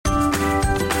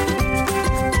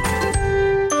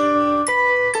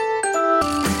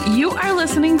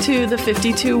listening to the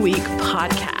 52-Week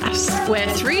Podcast, where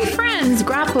three friends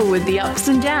grapple with the ups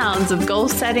and downs of goal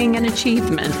setting and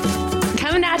achievement.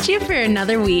 Coming at you for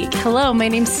another week. Hello, my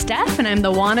name's Steph, and I'm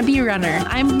the wannabe runner.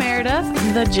 I'm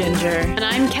Meredith, the ginger. And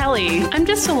I'm Kelly. I'm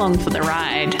just along for the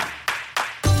ride.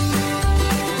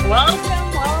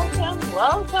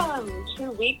 Welcome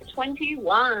to week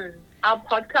 21. Our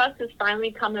podcast has finally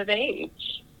come of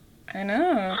age. I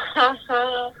know.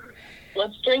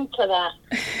 Let's drink to that.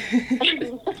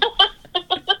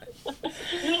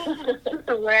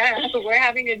 we're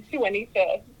having a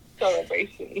 21st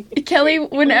celebration. Kelly,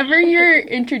 whenever you're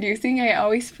introducing, I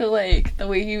always feel like the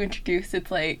way you introduce,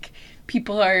 it's like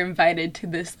people are invited to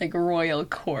this like royal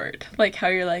court. Like how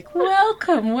you're like,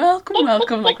 welcome.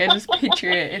 Like I just picture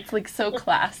it. It's like so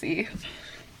classy.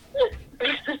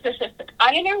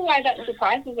 I don't know why that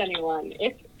surprises anyone.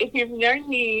 If you've known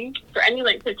me for any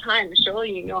length of time,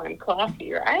 surely you know I'm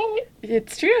classy, right?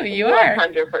 It's true, you are.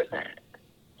 100%.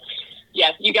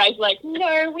 Yes, you guys like,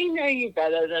 no, we know you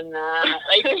better than that.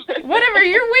 Like, whatever,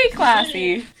 you're way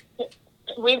classy.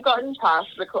 We've gotten past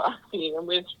the classy and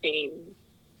we've seen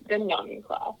the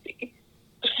non-classy.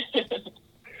 No,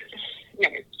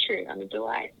 it's true, I'm a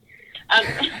delight.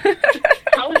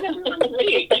 How was everyone's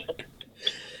week?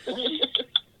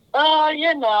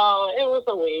 You know, it was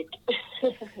a week.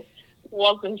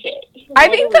 Wasn't it? I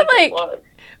think that, like,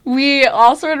 we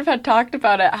all sort of had talked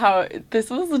about it, how this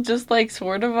was just, like,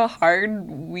 sort of a hard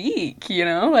week, you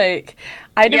know? Like,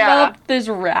 I developed this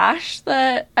rash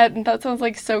that sounds,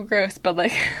 like, so gross, but,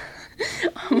 like,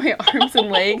 on my arms and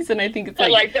legs, and I think it's, like...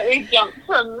 I like that we jumped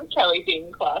from Kelly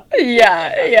being class.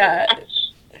 Yeah.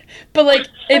 But, like,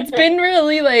 it's been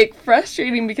really, like,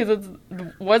 frustrating because it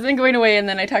wasn't going away, and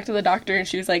then I talked to the doctor, and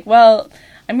she was like, well,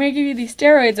 I'm going to give you these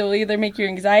steroids. It will either make your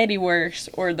anxiety worse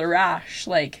or the rash,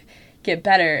 like, get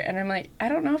better. And I'm like, I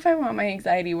don't know if I want my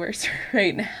anxiety worse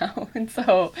right now. And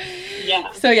so,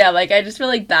 like, I just feel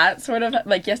like that sort of,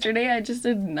 like, yesterday I just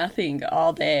did nothing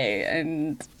all day,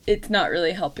 and it's not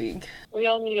really helping. We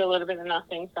all need a little bit of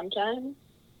nothing sometimes.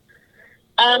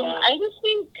 I just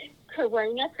think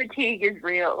corona fatigue is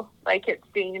real. Like, it's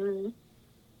been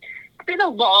a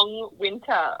long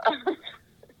winter.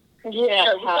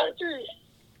 Yeah,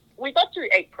 we got through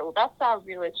April. That's our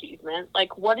real achievement.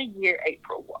 Like, what a year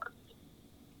April was.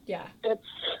 Yeah. It's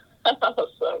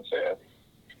so true.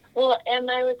 Well, and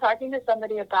I was talking to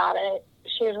somebody about it.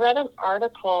 She had read an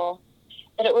article,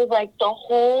 and it was like the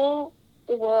whole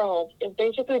world is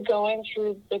basically going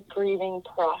through the grieving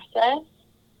process.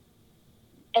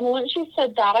 And when she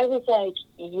said that, I was like,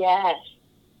 yes.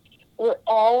 We're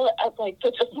all at, like,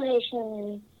 the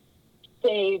separation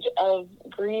stage of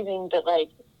grieving, but, like,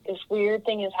 this weird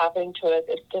thing is happening to us.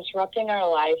 It's disrupting our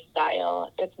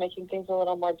lifestyle. It's making things a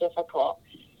little more difficult.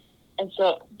 And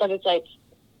so, but it's, like,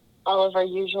 all of our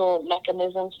usual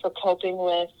mechanisms for coping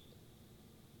with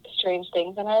strange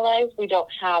things in our lives we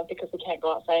don't have because we can't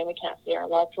go outside and we can't see our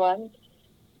loved ones.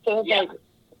 So it's, like,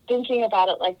 thinking about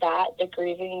it like that, the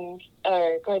grieving,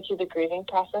 or going through the grieving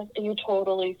process, you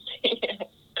totally see it.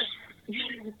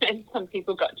 And some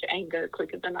people got to anger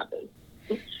quicker than others.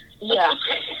 Yeah.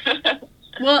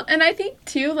 Well, and I think,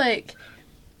 too, like,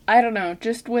 I don't know,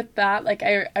 just with that, like,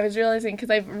 I was realizing,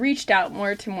 because I've reached out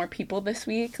more to more people this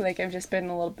week, like, I've just been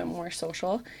a little bit more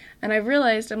social, and I've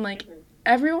realized, I'm like,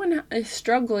 everyone is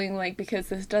struggling, like, because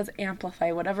this does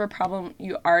amplify whatever problem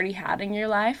you already had in your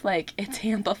life. Like, it's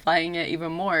amplifying it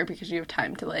even more because you have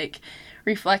time to, like,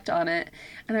 reflect on it.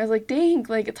 And I was like, dang,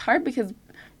 like, it's hard because,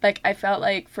 like, I felt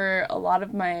like for a lot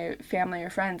of my family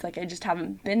or friends, like, I just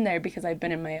haven't been there because I've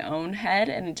been in my own head.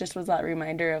 And it just was that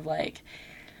reminder of, like,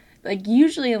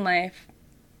 usually in life,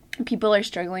 people are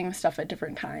struggling with stuff at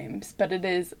different times. But it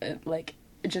is, like,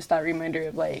 just that reminder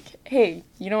of, like, hey,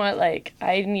 you know what, like,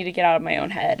 I need to get out of my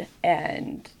own head,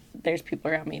 and there's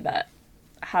people around me that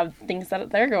have things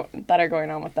that are going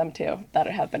on with them too, that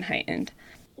have been heightened.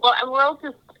 Well, and we're all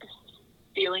just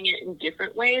feeling it in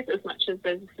different ways as much as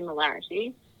there's a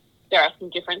similarity. There are some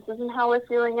differences in how we're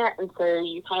feeling it, and so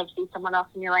you kind of see someone else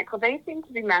and you're like, well, they seem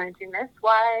to be managing this.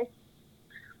 Why?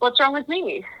 What's wrong with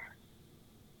me?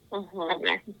 Mm-hmm. I don't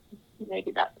know. Maybe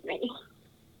that's me.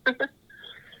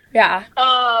 Yeah.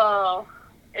 Oh,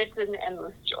 it's an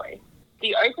endless joy.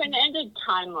 The open-ended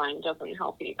timeline doesn't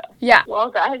help either. Yeah. Well,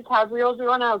 guys, how do we all do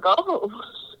on our goals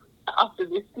after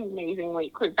this amazing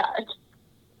week we've had?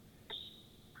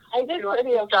 I did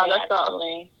pretty okay,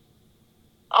 actually.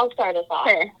 I'll start us off.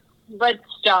 Okay. Let's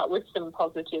start with some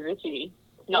positivity.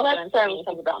 Not that I'm saying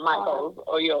anything about my goals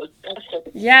or yours.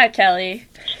 Yeah, Kelly.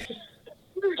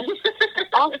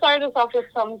 I'll start us off with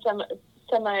some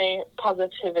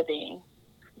semi-positivity.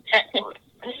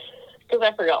 because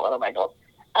I forgot one of my goals.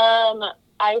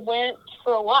 I went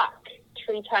for a walk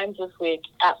 3 times this week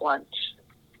at lunch.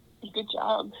 Good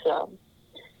job. So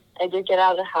I did get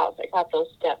out of the house. I got those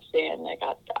steps in. I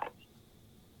got that.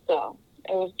 So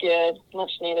it was good.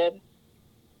 Much needed.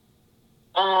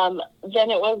 Then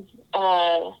it was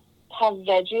have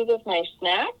veggies as my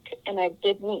snack, and I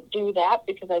didn't do that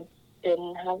because I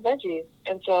didn't have veggies.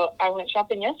 And so I went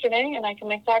shopping yesterday, and I can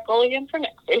make that goal again for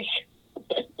next week.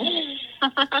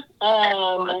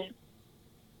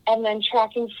 And then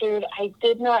tracking food, I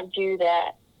did not do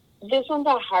that. This one's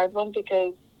a hard one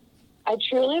because I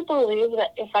truly believe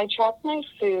that if I track my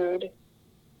food,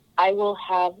 I will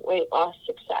have weight loss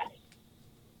success.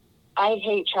 I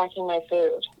hate tracking my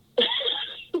food.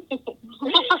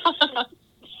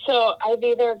 So I've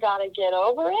either got to get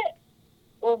over it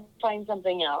or find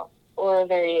something else or a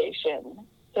variation.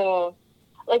 So,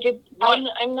 like,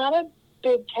 I'm not a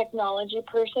big technology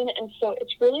person, and so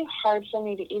it's really hard for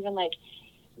me to even, like,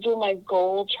 do my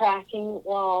goal tracking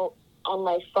while on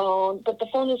my phone. But the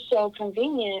phone is so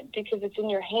convenient because it's in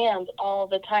your hands all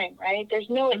the time, right? There's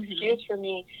no excuse for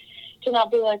me to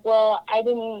not be like, well, I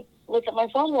didn't look at my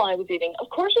phone while I was eating. Of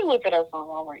course we look at our phone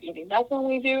while we're eating. That's when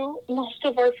we do most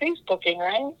of our Facebooking,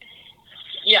 right?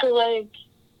 Yeah. So, like,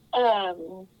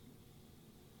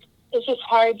 it's just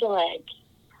hard to, like,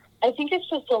 I think it's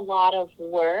just a lot of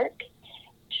work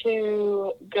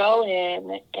to go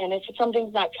in, and if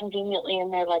something's not conveniently in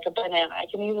there, like a banana, I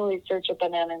can easily search a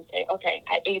banana and say, okay,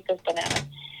 I ate this banana.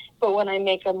 But when I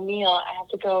make a meal, I have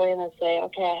to go in and say,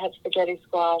 okay, I had spaghetti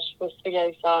squash with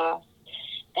spaghetti sauce,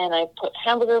 and I put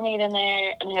hamburger meat in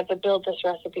there, and I have to build this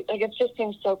recipe. Like, it just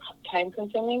seems so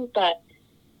time-consuming, but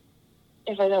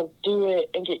if I don't do it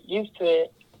and get used to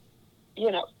it, you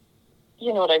know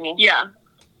what I mean? Yeah.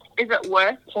 Is it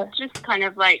worth just kind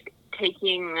of, like,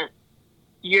 taking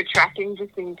your tracking,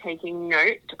 just in taking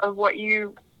note of what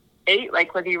you eat,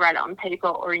 like whether you write it on paper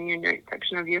or in your note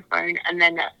section of your phone, and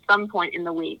then at some point in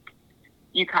the week,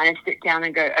 you kind of sit down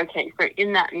and go, okay, so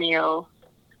in that meal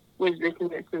was this and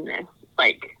this and this,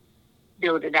 like,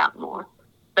 build it out more.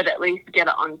 But at least get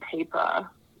it on paper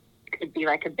could be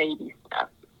like a baby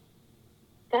step.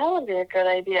 That would be a good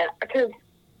idea, because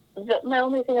my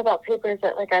only thing about paper is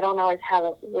that, like, I don't always have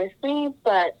it with me,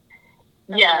 but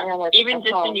yeah, even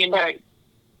just in your notes.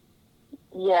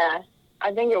 Yeah,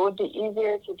 I think it would be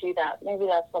easier to do that. Maybe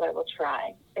that's what I will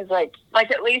try. Is like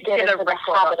at least get a record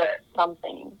habit of of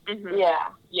something. Mm-hmm. Yeah.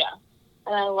 Yeah.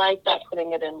 And I like that,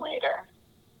 putting it in later.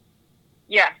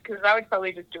 Yeah, because I would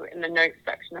probably just do it in the notes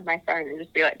section of my phone and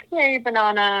just be like, hey,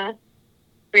 banana,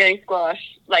 spaghetti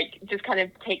squash. Like, just kind of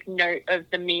take note of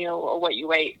the meal or what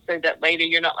you ate, so that later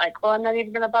you're not like, well, I'm not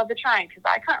even going to bother trying because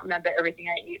I can't remember everything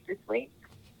I ate this week.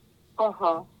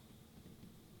 Uh-huh.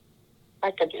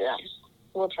 I could do that.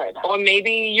 We'll try that. Or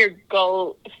maybe your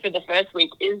goal for the first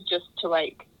week is just to,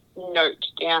 like, note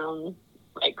down,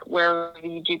 like, wherever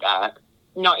you do that.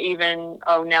 Not even,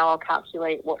 oh, now I'll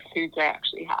calculate what foods I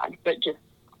actually had, but just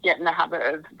get in the habit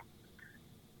of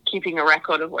keeping a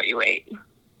record of what you ate.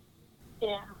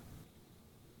 Yeah.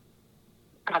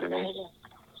 I don't know.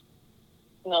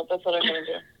 No, that's what I'm going to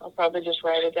do. I'll probably just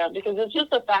write it down, because it's just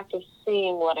the fact of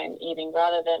seeing what I'm eating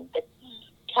rather than the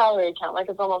calorie count. Like,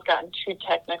 it's almost gotten too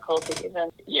technical to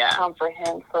even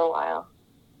comprehend for a while.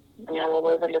 And then we'll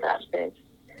move into that stage.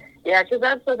 Yeah, because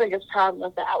that's the biggest problem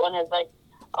with that one is, like,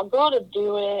 I'll go to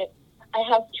do it. I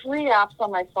have 3 apps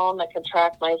on my phone that can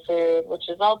track my food, which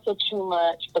is also too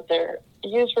much, but they're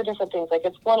used for different things. Like,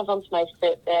 one of them's my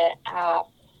Fitbit app.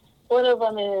 One of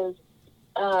them is,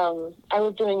 I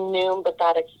was doing Noom, but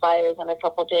that expires in a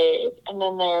couple days. And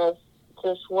then there's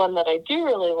this one that I do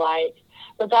really like,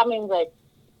 but that means, like,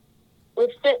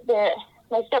 with Fitbit,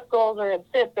 my step goals are in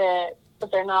Fitbit,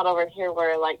 but they're not over here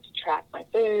where I like to track my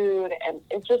food, and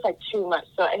it's just, like, too much.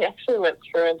 So I actually went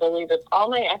through and deleted all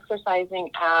my exercising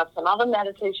apps and all the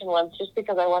meditation ones just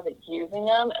because I wasn't using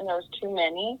them, and there was too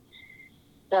many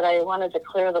that I wanted to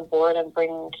clear the board and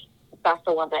bring back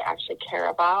the ones I actually care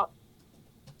about.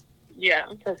 Yeah.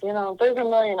 Because, there's a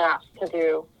million apps to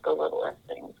do the littlest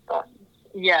things, but...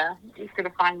 Yeah, you just got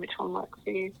to find which one works for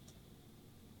you.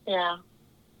 Yeah.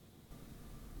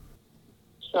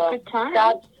 So good time.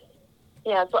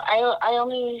 So I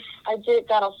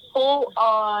got a full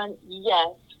on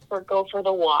yes for go for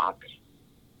the walk.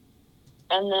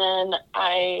 And then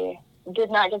I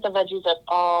did not get the veggies at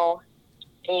all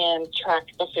and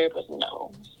tracked the food with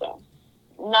no. So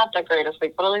not the greatest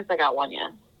week, but at least I got one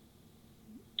yes.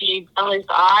 At least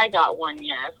I got one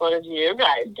yes. What did you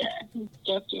guys get?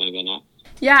 Just maybe not.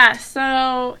 Yeah,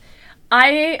 so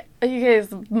you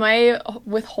guys, my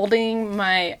withholding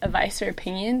my advice or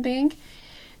opinion thing,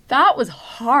 that was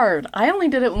hard. I only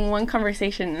did it in one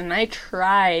conversation, and I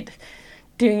tried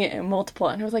doing it in multiple,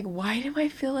 and I was like, why do I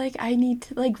feel like I need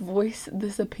to, like, voice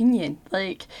this opinion?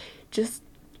 Like, just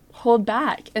hold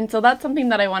back. And so that's something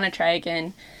that I want to try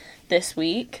again this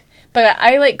week. But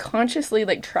I, like, consciously,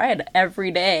 like, tried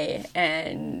every day,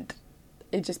 and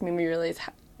it just made me realize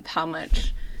how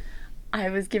much I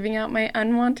was giving out my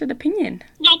unwanted opinion.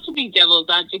 Not to be devil's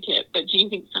advocate, but do you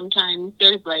think sometimes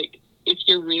there's, like, if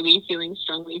you're really feeling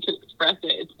strongly to express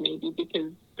it, it's maybe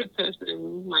because the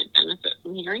person might benefit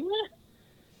from hearing it?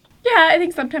 Yeah, I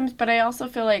think sometimes, but I also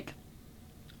feel like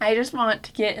I just want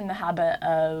to get in the habit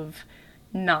of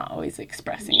not always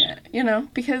expressing it, you know?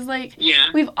 Because, like,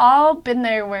 we've all been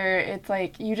there where it's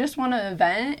like you just want to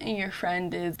vent and your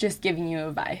friend is just giving you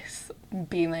advice,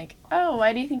 being like, oh,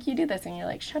 why do you think you do this? And you're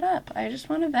like, shut up, I just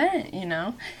want to vent, you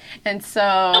know? And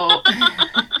so,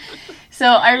 so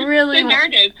I really... The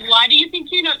narrative, why do you think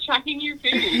you're not tracking your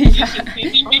food?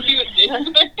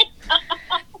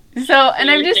 So, and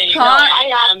I've just caught...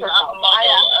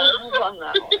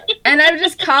 And I've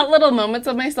just caught little moments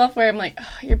of myself where I'm like,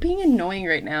 oh, you're being annoying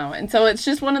right now. And so it's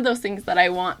just one of those things that I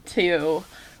want to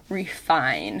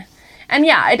refine. And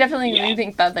yeah, I definitely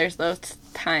think that there's those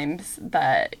times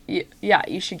that,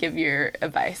 you should give your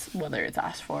advice, whether it's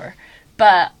asked for.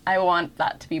 But I want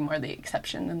that to be more the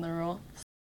exception than the rule.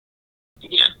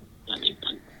 Yeah, that makes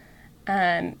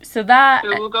sense. So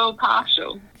we'll go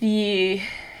partial. The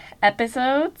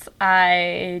episodes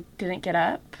I didn't get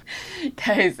up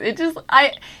because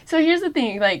so here's the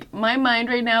thing, like, my mind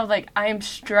right now, like, I am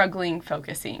struggling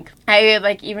focusing. I,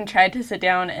 like, even tried to sit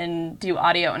down and do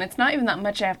audio, and it's not even that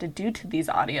much I have to do to these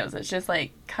audios. It's just,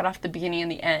 like, cut off the beginning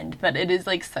and the end, but it is,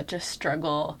 like, such a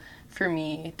struggle for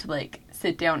me to, like,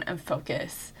 sit down and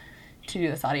focus to do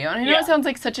this audio. And I know it sounds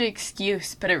like such an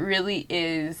excuse, but it really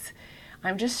is.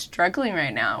 I'm just struggling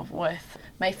right now with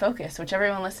my focus, which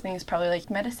everyone listening is probably like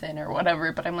medicine or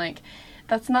whatever, but I'm like,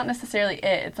 that's not necessarily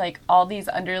it. It's like all these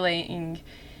underlying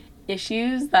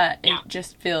issues that it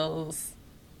just feels,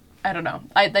 I don't know.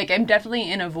 I'm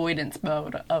definitely in avoidance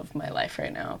mode of my life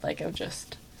right now. Like, of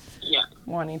just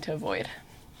wanting to avoid.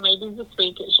 Maybe this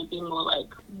week it should be more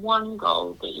like one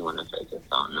goal that you want to focus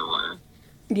on, or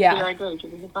here I go,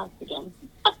 give me advice again.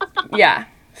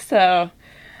 So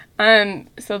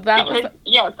that was...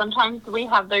 Yeah, sometimes we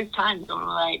have those times when we're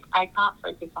like, I can't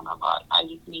focus on a lot. I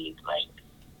just need, like,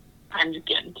 time just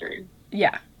getting through.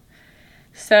 Yeah.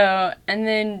 So, and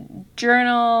then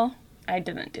journal, I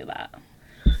didn't do that.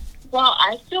 Well,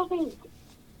 I still think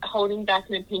holding back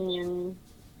an opinion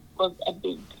was a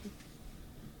big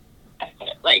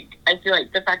effort. Like, I feel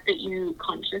like the fact that you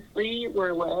consciously were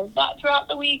aware of that throughout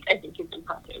the week, I think is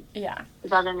impressive. Yeah.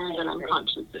 Because I don't know that I'm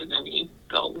conscious of any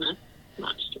boldness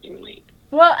much during the week.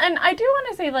 Well, and I do want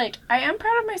to say, like, I am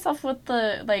proud of myself with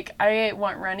the, like, I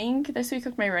went running this week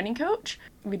with my running coach.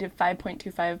 We did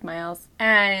 5.25 miles,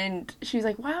 and she was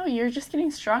like, wow, you're just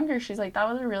getting stronger. She's like, that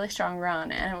was a really strong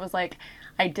run. And it was like,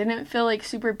 I didn't feel, like,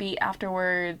 super beat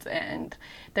afterwards, and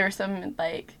there were some,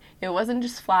 like, it wasn't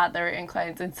just flat, there were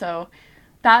inclines, and so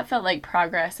that felt like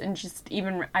progress. And just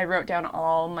even, I wrote down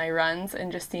all my runs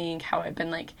and just seeing how I've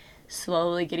been, like,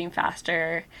 slowly getting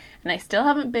faster, and I still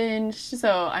haven't binged,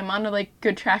 so I'm on a, like,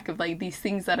 good track of, like, these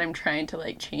things that I'm trying to,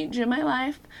 like, change in my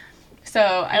life. So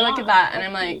I look at that and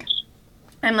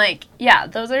I'm like, yeah,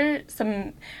 those are some,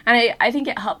 and I think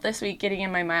it helped this week getting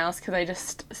in my miles, because I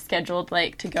just scheduled,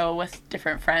 like, to go with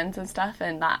different friends and stuff,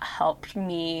 and that helped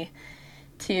me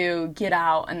to get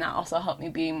out, and that also helped me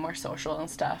be more social and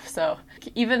stuff. So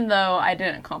even though I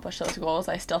didn't accomplish those goals,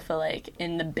 I still feel like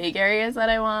in the big areas that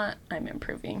I want, I'm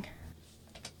improving.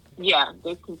 Yeah,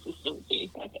 there's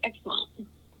consistency. That's excellent.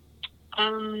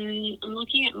 I'm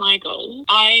looking at my goals.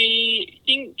 I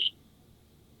think,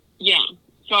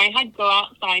 so I had go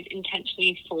outside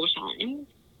intentionally 4 times.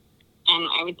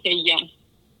 I would say yes,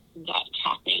 that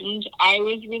happened. I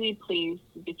was really pleased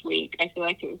this week. I feel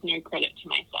like it was no credit to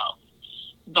myself,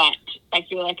 but I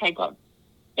feel like I got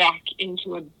back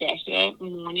into a better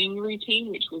morning routine,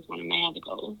 which was one of my other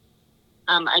goals.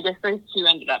 I guess those two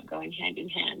ended up going hand in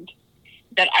hand.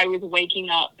 That I was waking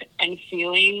up and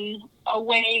feeling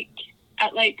awake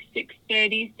at like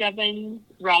 6:37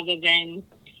 rather than,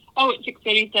 it's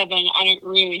 6:37, I don't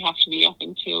really have to be up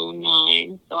until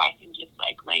 9, so I can just,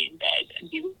 like, lay in bed and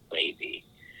be lazy.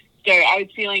 So I was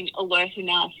feeling alert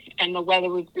enough, and the weather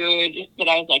was good, that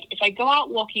I was like, if I go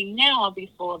out walking now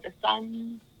before the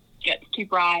sun gets too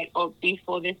bright or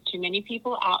before there's too many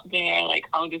people out there, like,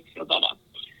 I'll just feel better.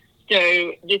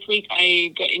 So this week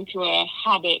I got into a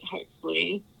habit,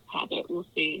 we'll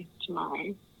see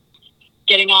tomorrow,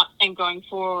 getting up and going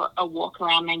for a walk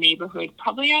around my neighborhood,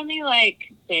 probably only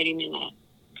like 30 minutes.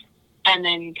 And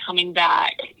then coming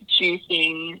back,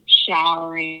 juicing,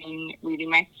 showering, reading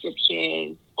my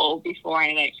scriptures, all before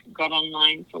I like got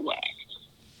online for work.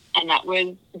 And that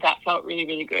felt really,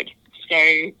 really good.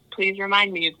 So please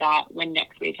remind me of that when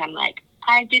next week I'm like,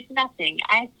 I did nothing.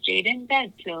 I stayed in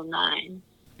bed till 9.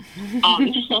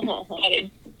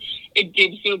 It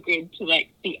did feel good to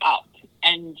like be up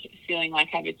and feeling like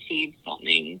I've achieved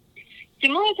something.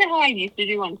 Similar to how I used to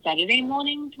do on Saturday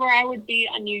mornings, where I would be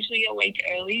unusually awake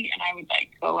early and I would like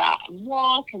go out and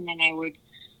walk, and then I would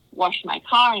wash my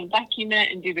car and vacuum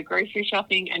it and do the grocery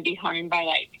shopping and be home by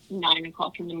like 9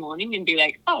 o'clock in the morning and be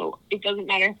like, oh, it doesn't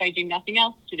matter if I do nothing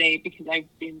else today because I've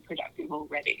been productive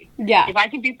already. Yeah. If I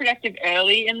can be productive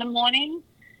early in the morning,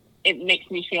 it makes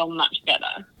me feel much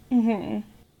better. Mm-hmm.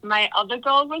 My other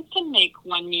goal was to make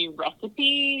one new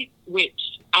recipe,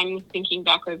 which I'm thinking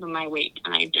back over my week,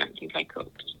 and I don't think I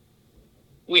cooked.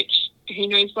 Which, who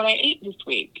knows what I ate this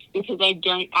week? Because I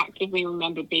don't actively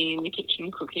remember being in the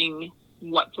kitchen cooking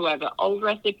whatsoever. Old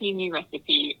recipe, new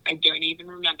recipe. I don't even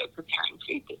remember preparing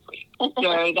food this week.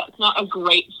 So that's not a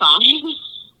great sign.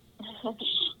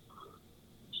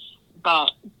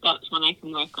 But that's one I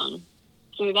can work on.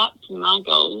 So that's my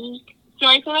goals. So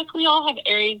I feel like we all have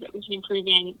areas that we can improve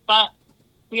in, but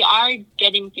we are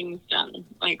getting things done.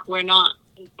 Like, we're not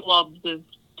blobs of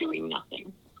doing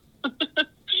nothing.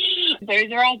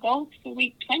 Those are our goals for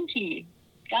week 20.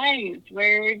 Guys,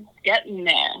 we're getting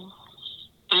there.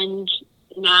 And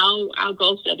now our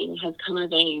goal setting has come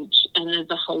of age, and there's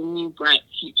a whole new bright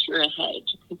future ahead,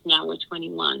 because now we're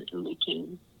 21 and we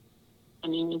can,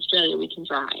 in Australia we can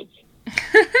drive.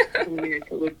 In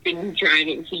America, we've been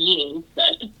driving for years,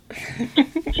 but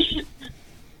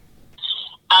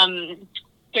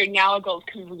so now our goals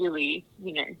can really,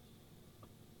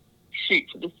 shoot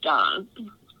for the stars.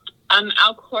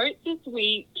 Our quote this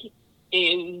week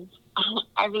is,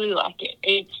 I really like it.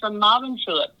 It's from Marvin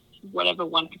Phillips, whatever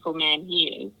wonderful man he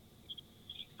is.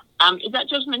 Is that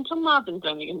judgmental? Marvin's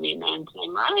only going to be a man's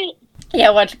name, right? Yeah,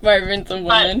 watch Marvin's a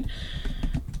woman.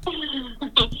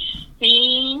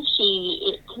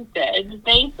 She said,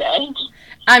 they said.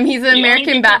 He's an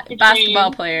American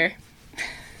basketball player.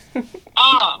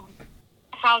 Oh,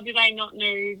 how did I not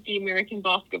know the American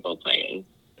basketball players?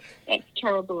 That's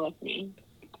terrible of me.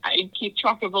 I keep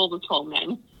track of all the tall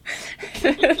men.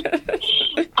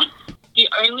 The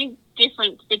only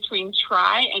difference between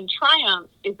try and triumph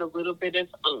is a little bit of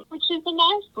which is a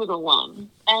nice little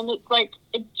one. And it's like,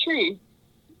 it's true.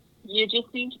 You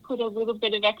just need to put a little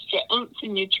bit of extra oomph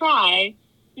in your try,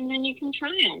 and then you can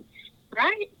triumph,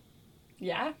 right?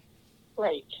 Yeah.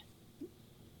 Right.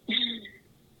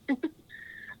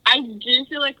 I do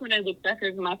feel like when I look back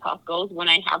over my past goals, when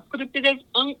I have put a bit of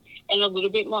oomph and a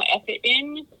little bit more effort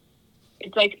in,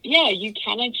 it's like, yeah, you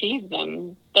can achieve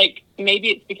them. Like, maybe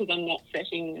it's because I'm not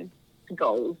setting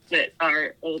goals that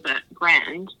are all that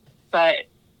grand, but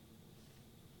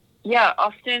yeah,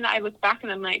 often I look back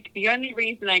and I'm like, the only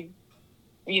reason I,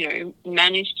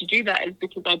 managed to do that is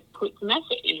because I put some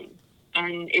effort in,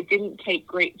 and it didn't take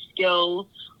great skill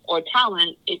or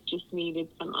talent. It just needed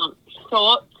some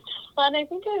thought. But I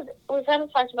think we've kind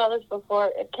of talked about this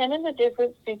before. It's kind of the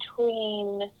difference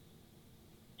between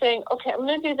saying, okay, I'm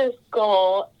going to do this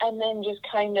goal, and then just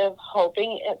kind of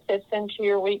hoping it fits into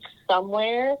your week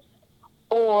somewhere,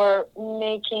 or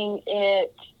making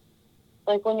it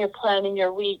like when you're planning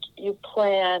your week, you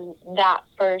plan that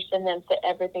first and then fit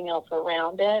everything else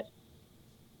around it.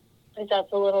 Like,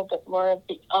 that's a little bit more of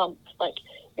the like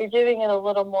you're giving it a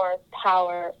little more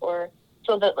power, or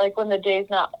so that like when the day's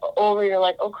not over, you're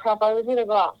like, oh crap, I was going to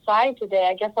go outside today.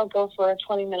 I guess I'll go for a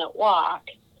 20-minute walk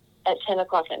at 10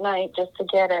 o'clock at night just to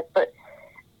get it. But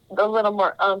a little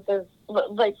more is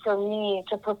like, for me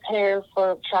to prepare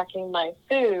for tracking my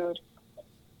food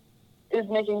is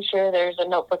making sure there's a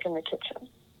notebook in the kitchen.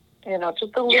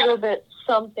 Just a little bit,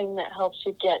 something that helps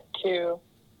you get to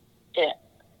it.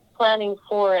 Planning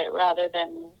for it rather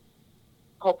than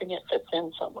hoping it fits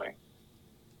in somewhere.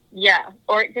 Yeah,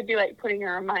 or it could be like putting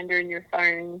a reminder in your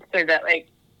phone so that like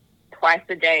twice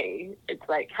a day it's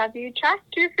like, have you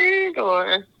tracked your food?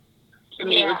 Or for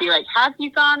me it would be like, have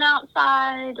you gone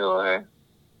outside? Or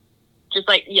just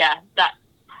like, that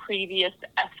previous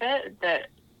effort that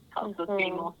helps us be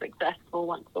more successful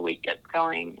once the week gets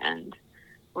going and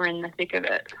we're in the thick of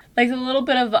it. Like, a little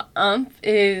bit of oomph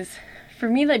is, for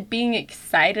me, like, being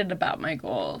excited about my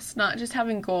goals. Not just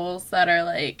having goals that are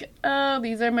like, oh,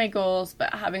 these are my goals,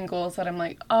 but having goals that I'm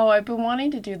like, oh, I've been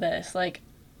wanting to do this. Like,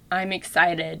 I'm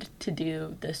excited to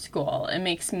do this goal. It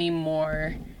makes me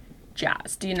more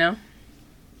jazzed,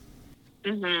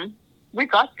 Mm-hmm. We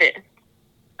got this.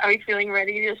 Are we feeling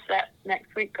ready to set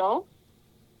next week goals?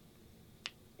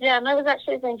 Yeah, and I was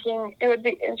actually thinking it would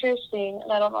be interesting,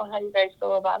 and I don't know how you guys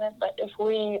feel about it, but if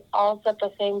we all set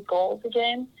the same goals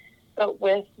again, but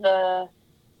with the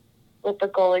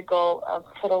goalie goal of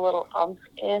put a little oomph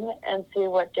in and see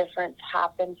what difference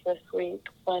happens this week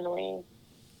when we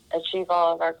achieve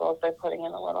all of our goals by putting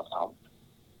in a little oomph.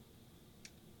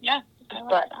 Yeah.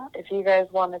 But if you guys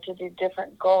wanted to do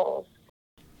different goals.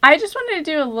 I just wanted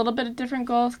to do a little bit of different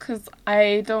goals because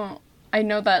I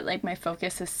know that, like, my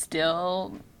focus is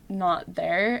still not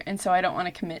there, and so I don't want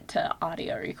to commit to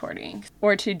audio recording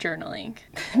or to journaling,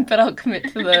 but I'll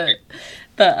commit to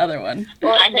the other one.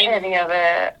 Or any of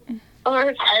it.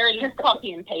 Or I already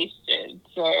copy and pasted,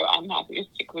 so I'm happy to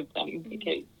stick with them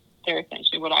because they're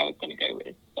essentially what I was going to go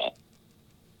with. But.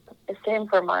 Same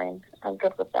for mine. I'm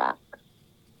good with that.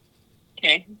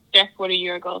 Okay. Steph, what are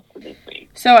your goals for this week?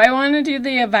 So I want to do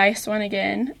the advice one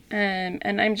again,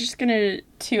 and I'm just going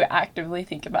to actively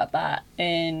think about that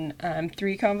in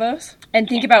 3 convos and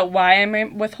think about why am I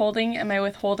withholding. Am I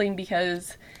withholding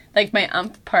because, like, my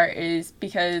part is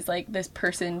because, like, this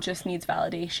person just needs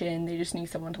validation. They just need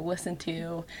someone to listen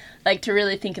to. Like, to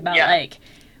really think about, like,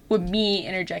 would me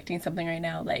interjecting something right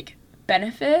now, like,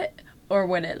 benefit, or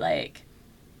would it, like,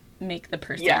 make the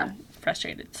person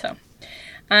frustrated? So,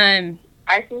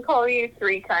 I can call you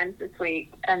 3 times this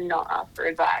week and not ask for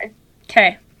advice.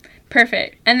 Okay,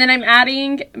 perfect. And then I'm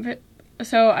adding,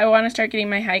 so I want to start getting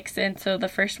my hikes in. So the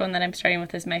first one that I'm starting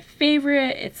with is my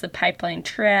favorite. It's the Pipeline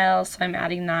Trail. So I'm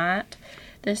adding that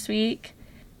this week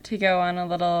to go on a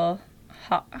little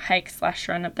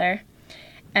hike/run up there.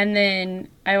 And then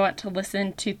I want to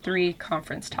listen to 3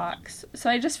 conference talks. So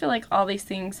I just feel like all these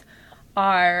things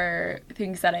are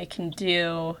things that I can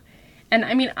do. And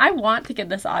I mean, I want to get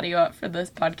this audio up for this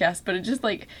podcast, but it just,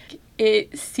 like,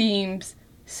 it seems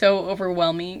so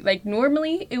overwhelming. Like,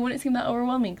 normally it wouldn't seem that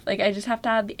overwhelming. Like, I just have to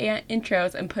add the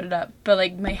intros and put it up. But,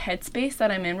 like, my headspace that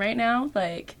I'm in right now,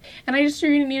 like, and I just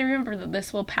really need to remember that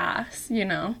this will pass, you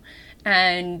know?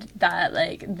 And that,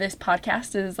 like, this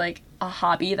podcast is, like, a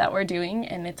hobby that we're doing,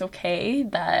 and it's okay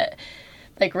that,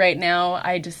 like, right now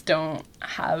I just don't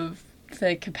have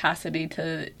the capacity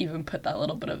to even put that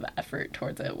little bit of effort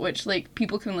towards it, which, like,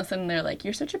 people can listen and they're like,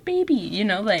 you're such a baby, you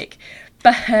know, like,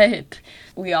 but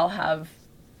we all have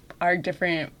our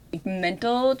different, like,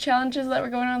 mental challenges that were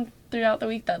going on throughout the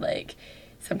week that, like,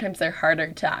 sometimes they're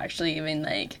harder to actually even,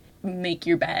 like, make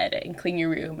your bed and clean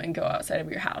your room and go outside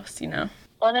of your house, you know?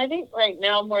 Well, and I think right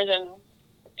now more than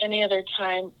any other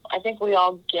time, I think we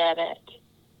all get it.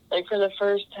 Like, for the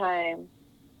first time,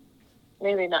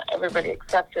 maybe not everybody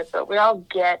accepts it, but we all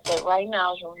get that right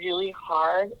now is really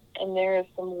hard, and there is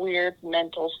some weird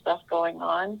mental stuff going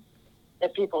on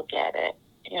that people get it,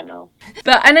 you know.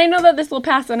 But, and I know that this will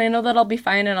pass, and I know that I'll be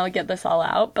fine, and I'll get this all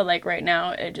out, but, like, right now,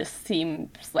 it just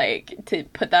seems like, to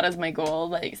put that as my goal,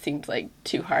 like, seems like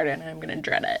too hard, and I'm gonna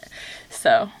dread it,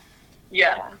 so.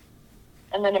 Yeah.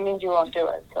 And then it means you won't do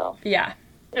it, so. Yeah.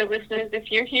 So, listeners,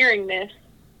 if you're hearing this,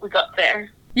 we got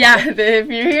there. Yeah, if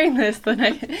you're hearing this, then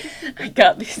I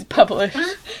got these published.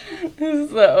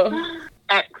 So.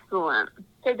 Excellent.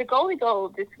 So the goalie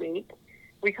goal this week,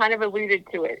 we kind of alluded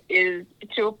to it, is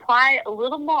to apply a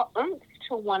little more oomph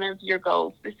to one of your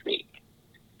goals this week.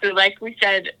 So like we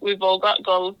said, we've all got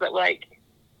goals that, like,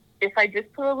 if I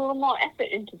just put a little more effort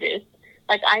into this,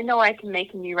 like, I know I can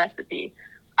make a new recipe.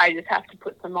 I just have to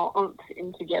put some more oomph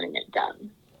into getting it done.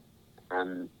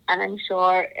 And I'm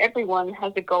sure everyone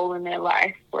has a goal in their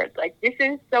life where it's like, this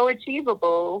is so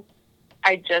achievable,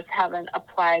 I just haven't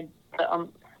applied the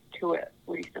oomph to it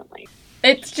recently.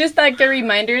 It's just that good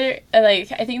reminder, like,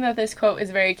 I think that this quote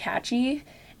is very catchy,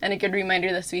 and a good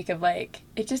reminder this week of, like,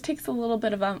 it just takes a little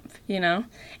bit of oomph, you know?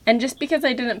 And just because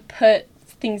I didn't put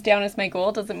things down as my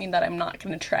goal doesn't mean that I'm not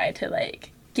going to try to,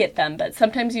 like, get them. But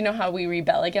sometimes, you know how we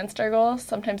rebel against our goals?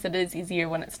 Sometimes it is easier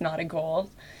when it's not a goal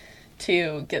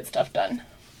to get stuff done.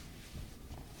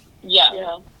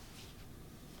 Yeah.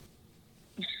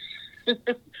 I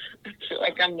feel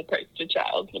like I'm the poster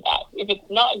child for that. If it's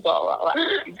not a goal, I'll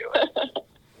actually do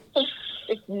it.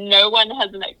 If no one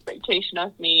has an expectation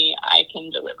of me, I can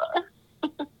deliver.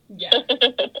 Yeah.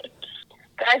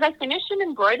 Guys, I finished an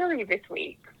embroidery this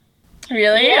week.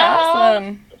 Really? Yeah.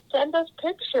 Awesome. Send us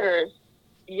pictures.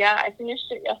 Yeah, I finished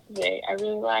it yesterday. I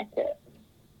really liked it.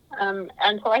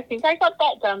 And so I think I got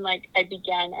that done, like, I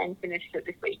began and finished it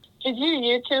this week. Did you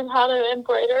YouTube how to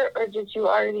embroider, or did you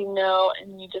already know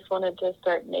and you just wanted to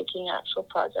start making actual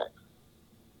projects?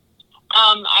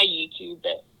 I YouTubed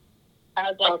it.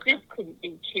 I was like, Okay. This couldn't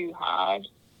be too hard.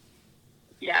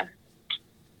 Yeah.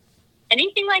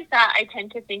 anything like that, I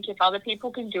tend to think if other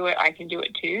people can do it, I can do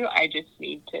it too. I just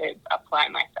need to apply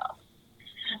myself.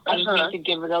 I just need to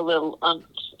give it a little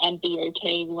and be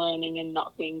okay learning and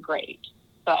not being great.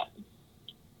 But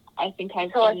I think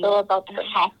I've been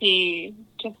happy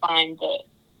to find that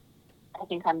I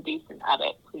think I'm decent at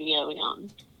it pretty early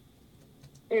on.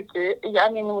 Yeah,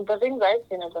 I mean, the things I've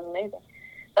seen have been amazing.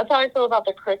 That's how I feel about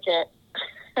the cricket.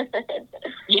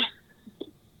 Yeah.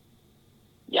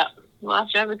 Yeah. We'll have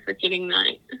to have a cricketing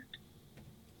night.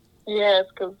 Yes,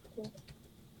 because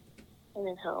I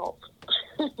need help.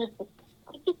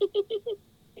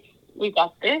 We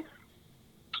got this.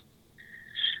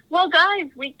 Well, guys,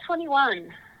 week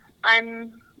 21. I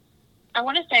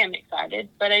want to say I'm excited,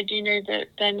 but I do know that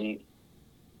then,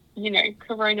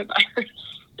 coronavirus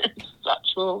and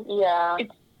such will... Yeah.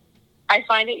 I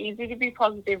find it easy to be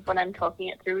positive when I'm talking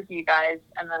it through with you guys,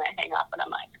 and then I hang up and I'm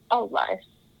like, oh, life.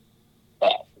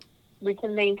 But we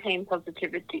can maintain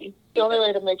positivity. The only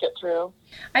way to make it through.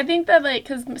 I think that,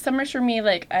 because summers for me,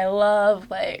 I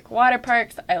love, water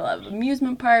parks. I love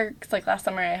amusement parks. Last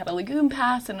summer I had a lagoon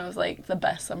pass, and it was, the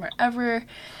best summer ever.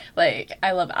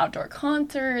 I love outdoor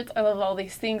concerts. I love all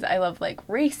these things. I love,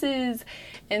 races.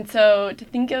 And so to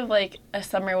think of, a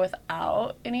summer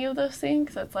without any of those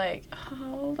things, it's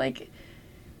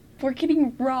we're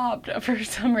getting robbed of our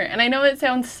summer. And I know it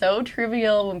sounds so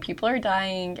trivial when people are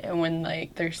dying and when,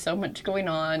 there's so much going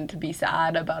on to be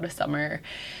sad about a summer.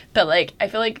 But, I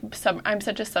feel like I'm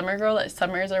such a summer girl that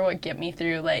summers are what get me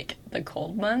through, the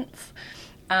cold months.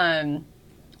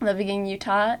 Living in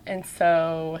Utah, and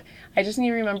so I just need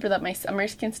to remember that my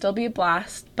summers can still be a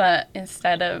blast, but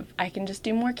instead of, I can just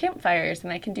do more campfires,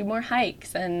 and I can do more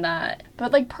hikes, and that,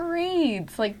 but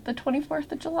parades, the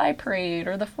 24th of July parade,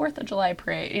 or the 4th of July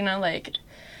parade, Guys,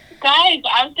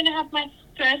 I was going to have my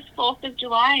first 4th of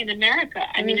July in America.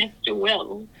 I mean, I still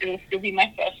will. It'll still be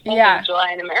my first 4th of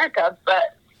July in America,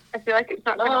 but I feel like it's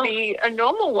not going to be a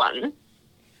normal one.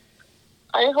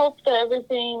 I hope that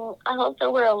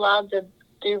we're allowed to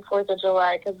do 4th of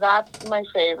July, because that's my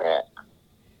favorite.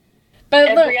 But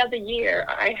every other year,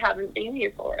 I haven't been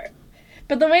here for it.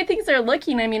 But the way things are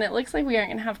looking, I mean, it looks like we aren't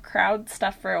going to have crowd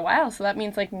stuff for a while, so that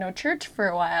means, no church for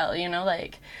a while,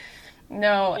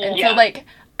 no. And so,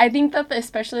 I think that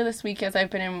especially this week, as I've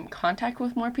been in contact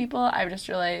with more people, I've just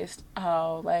realized,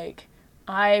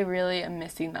 I really am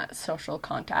missing that social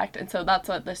contact. And so that's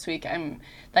what this week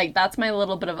that's my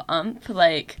little bit of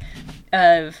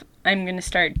I'm going to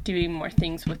start doing more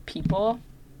things with people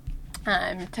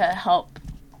to help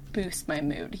boost my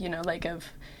mood, of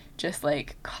just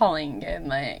calling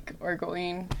and or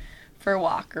going for a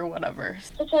walk or whatever.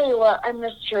 I'll tell you what, I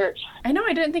miss church. I know,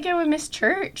 I didn't think I would miss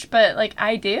church, but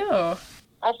I do.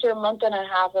 After a month and a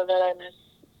half of it, I miss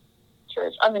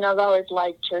church. I mean, I've always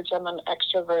liked church. I'm an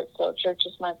extrovert, so church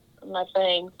is my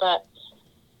thing. But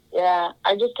yeah,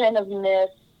 I just kind of miss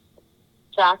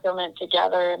sacrament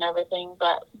together and everything.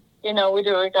 But we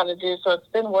do what we got to do. So it's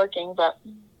been working, but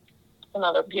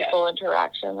another people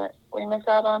interaction that we miss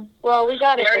out on. Well, we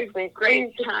got it this week.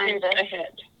 Great times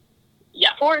ahead.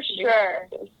 Yeah, for sure.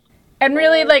 And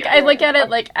really, I look at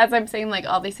it, as I'm saying,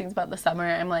 all these things about the summer,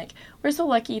 I'm we're so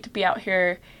lucky to be out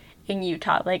here in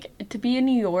Utah, to be in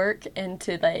New York and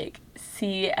to,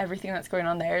 see everything that's going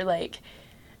on there,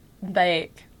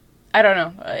 I don't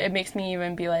know, it makes me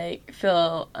even be,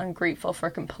 feel ungrateful for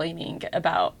complaining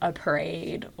about a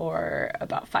parade or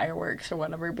about fireworks or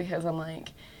whatever, because I'm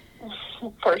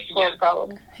first world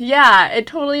problems. Yeah, it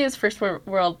totally is first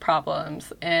world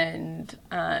problems, and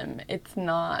it's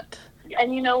not.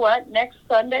 And you know what? Next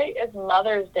Sunday is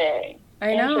Mother's Day.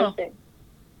 I know. Interesting.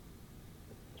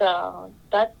 So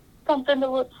that's something to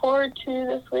look forward to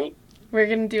this week. We're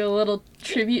going to do a little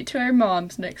tribute to our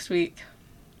moms next week.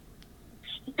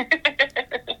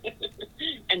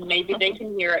 And maybe they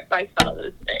can hear it by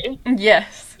Father's Day.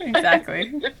 Yes,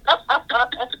 exactly.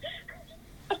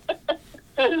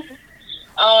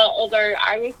 Although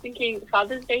I was thinking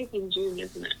Father's Day is in June,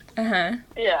 isn't it? Uh-huh.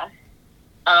 Yeah.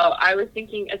 Oh, I was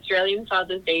thinking Australian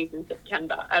Father's Day is in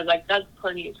September. I was like, that's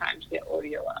plenty of time to get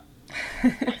audio up.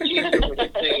 June would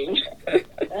have soon.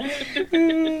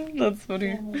 That's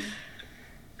funny.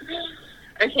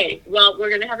 Okay, well, we're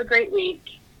going to have a great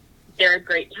week. There are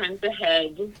great times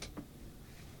ahead.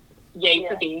 Yay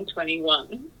for being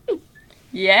 21.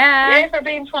 Yeah. Yay for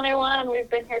being 21. We've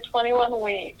been here 21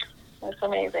 weeks. That's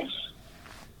amazing.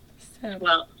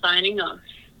 Well, signing off.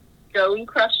 Go and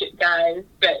crush it, guys.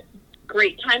 But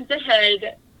great times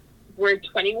ahead. We're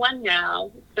 21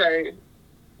 now, so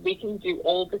we can do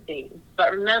all the things.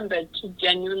 But remember to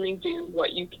genuinely do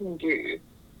what you can do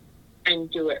and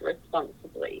do it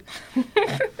responsibly.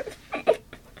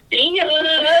 See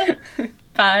ya.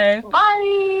 Bye.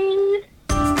 Bye.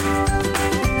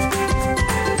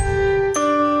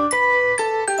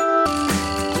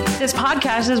 This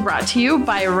podcast is brought to you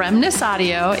by Remnus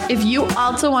Audio. If you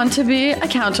also want to be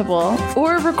accountable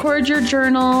or record your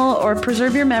journal or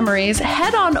preserve your memories,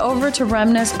 head on over to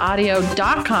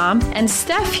remnusaudio.com and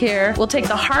Steph here will take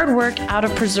the hard work out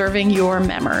of preserving your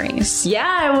memories. Yeah,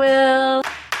 I will.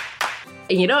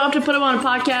 And you don't have to put them on a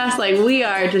podcast like we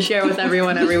are to share with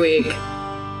everyone every week.